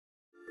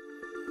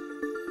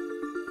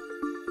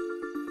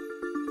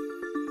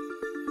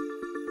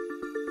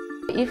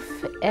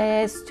If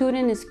a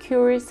student is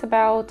curious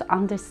about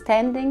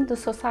understanding the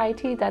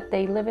society that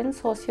they live in,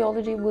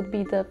 sociology would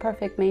be the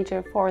perfect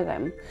major for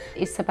them.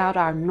 It's about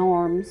our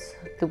norms,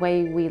 the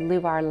way we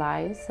live our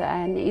lives,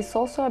 and it's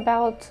also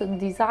about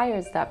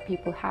desires that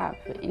people have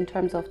in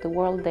terms of the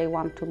world they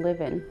want to live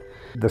in.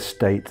 The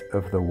state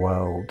of the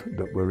world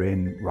that we're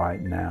in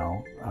right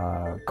now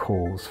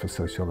calls for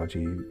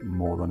sociology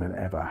more than it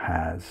ever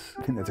has.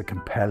 I think there's a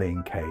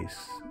compelling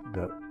case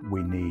that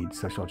we need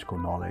sociological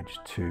knowledge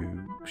to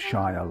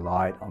shine a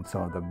light on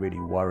some of the really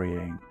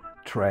worrying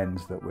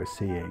trends that we're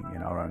seeing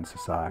in our own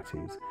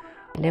societies.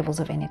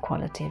 Levels of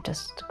inequality have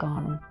just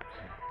gone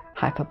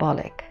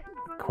hyperbolic.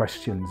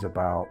 Questions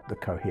about the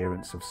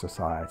coherence of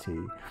society,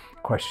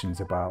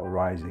 questions about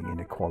rising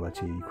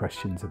inequality,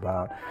 questions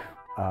about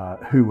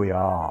who we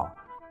are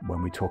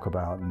when we talk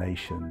about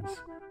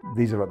nations.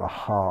 These are at the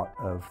heart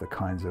of the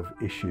kinds of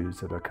issues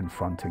that are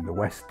confronting the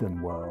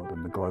Western world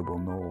and the global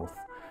North,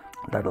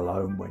 let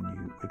alone when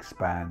you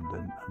expand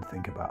and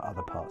think about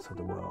other parts of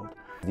the world.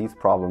 These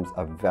problems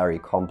are very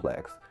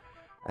complex,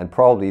 and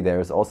probably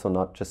there is also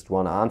not just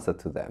one answer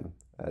to them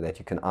that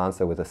you can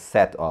answer with a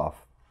set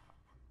of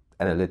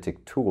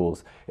analytic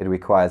tools. It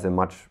requires a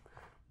much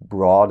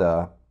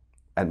broader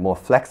and more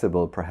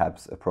flexible,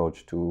 perhaps,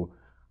 approach to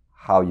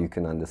how you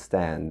can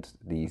understand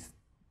these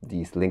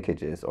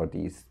linkages or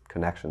these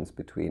connections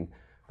between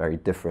very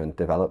different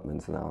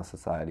developments in our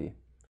society.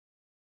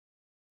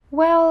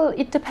 Well,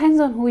 it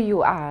depends on who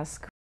you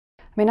ask.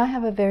 I mean, I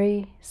have a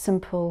very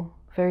simple,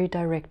 very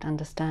direct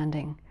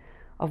understanding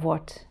of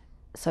what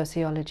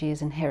sociology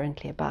is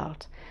inherently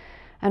about.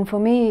 And for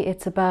me,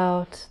 it's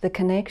about the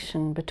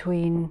connection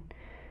between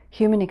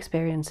human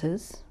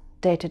experiences,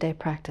 day-to-day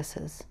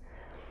practices,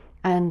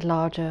 and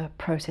larger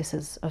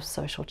processes of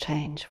social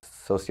change.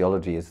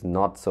 Sociology is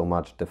not so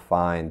much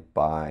defined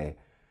by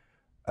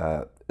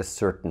a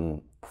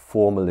certain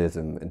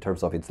formalism in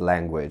terms of its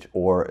language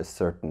or a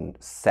certain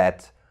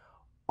set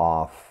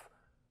of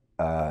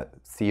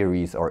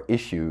theories or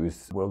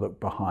issues. We'll look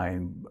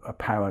behind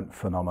apparent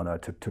phenomena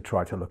to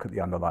try to look at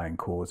the underlying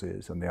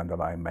causes and the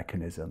underlying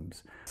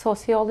mechanisms.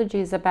 Sociology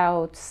is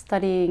about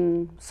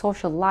studying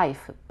social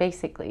life,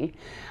 basically.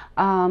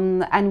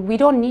 And we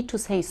don't need to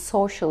say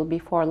social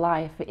before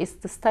life. It's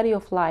the study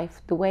of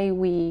life, the way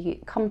we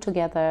come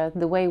together,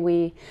 the way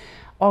we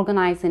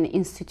organize in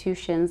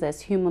institutions as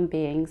human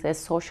beings, as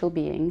social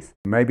beings.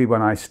 Maybe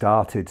when I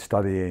started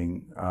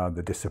studying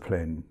the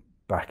discipline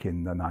back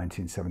in the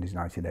 1970s,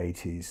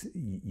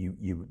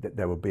 1980s,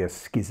 there would be a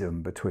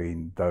schism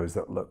between those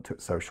that looked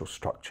at social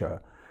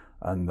structure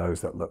and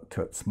those that looked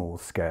at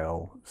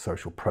small-scale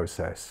social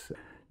process.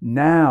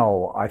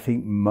 Now, I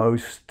think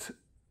most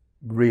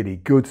really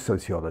good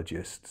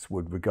sociologists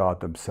would regard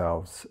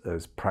themselves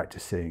as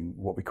practicing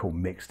what we call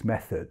mixed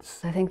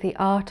methods. I think the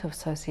art of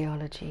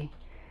sociology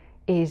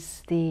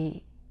is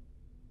the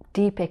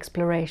deep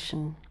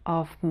exploration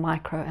of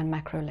micro and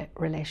macro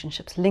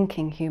relationships,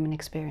 linking human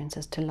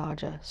experiences to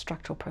larger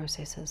structural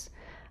processes.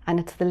 And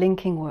it's the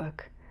linking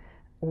work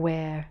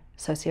where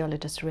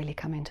sociologists really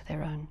come into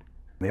their own.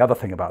 The other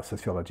thing about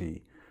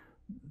sociology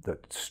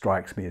that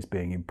strikes me as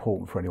being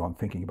important for anyone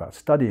thinking about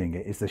studying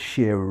it is the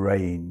sheer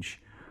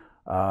range.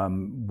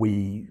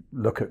 We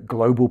look at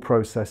global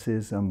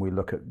processes and we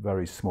look at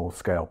very small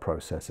scale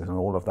processes, and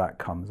all of that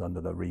comes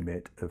under the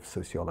remit of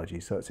sociology.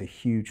 So it's a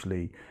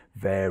hugely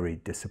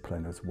varied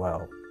discipline as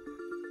well.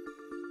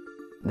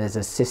 There's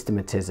a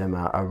systematism,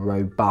 a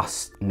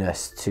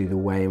robustness to the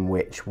way in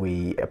which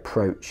we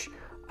approach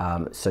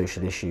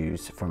social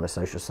issues from a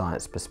social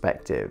science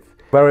perspective.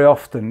 Very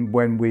often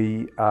when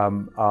we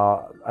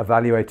are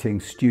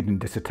evaluating student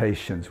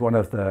dissertations, one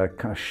of the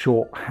kind of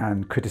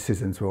shorthand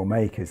criticisms we'll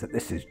make is that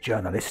this is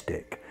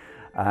journalistic.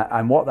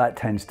 And what that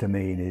tends to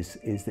mean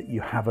is that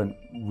you haven't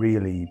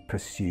really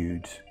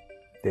pursued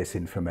this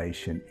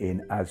information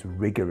in as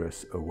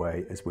rigorous a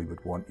way as we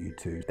would want you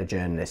to. A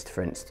journalist,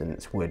 for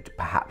instance, would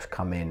perhaps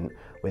come in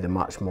with a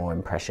much more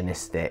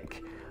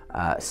impressionistic,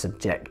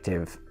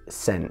 subjective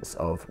sense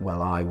of,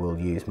 well, I will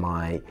use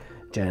my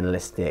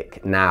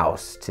journalistic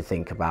nous to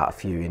think about a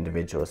few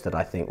individuals that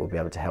I think will be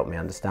able to help me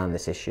understand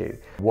this issue.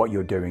 What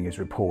you're doing is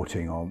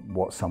reporting on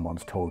what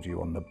someone's told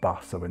you on the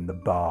bus or in the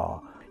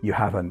bar. You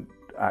haven't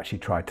actually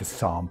tried to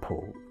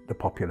sample the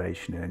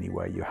population in any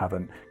way. You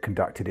haven't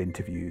conducted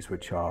interviews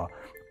which are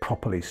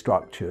properly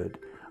structured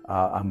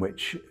and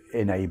which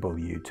enable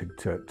you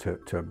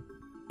to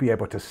be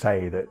able to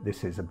say that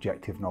this is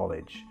objective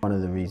knowledge. One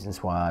of the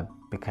reasons why I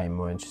became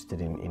more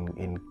interested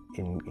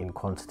in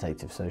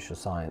quantitative social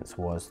science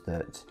was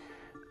that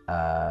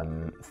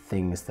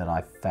things that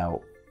I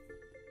felt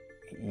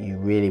you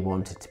really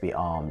wanted to be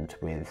armed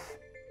with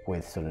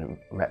sort of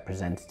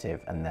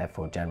representative and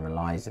therefore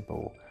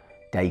generalizable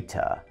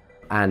data,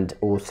 and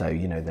also,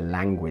 you know, the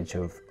language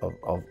of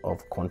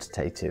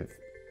quantitative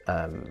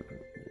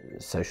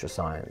social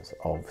science,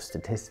 of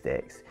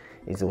statistics,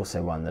 is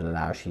also one that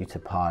allows you to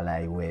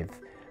parlay with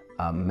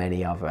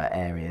many other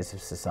areas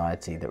of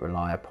society that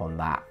rely upon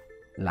that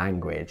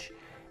language.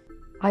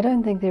 I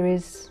don't think there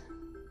is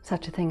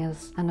such a thing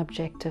as an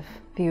objective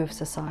view of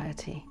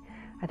society.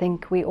 I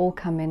think we all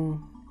come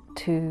in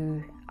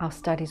to our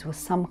studies with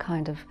some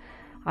kind of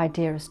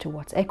idea as to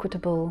what's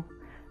equitable,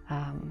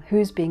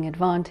 who's being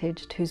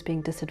advantaged, who's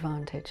being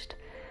disadvantaged.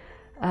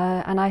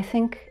 And I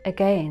think,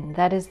 again,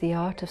 that is the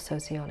art of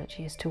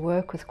sociology, is to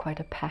work with quite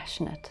a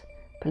passionate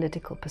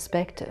political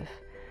perspective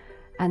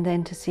and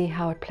then to see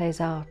how it plays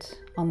out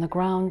on the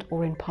ground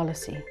or in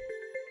policy.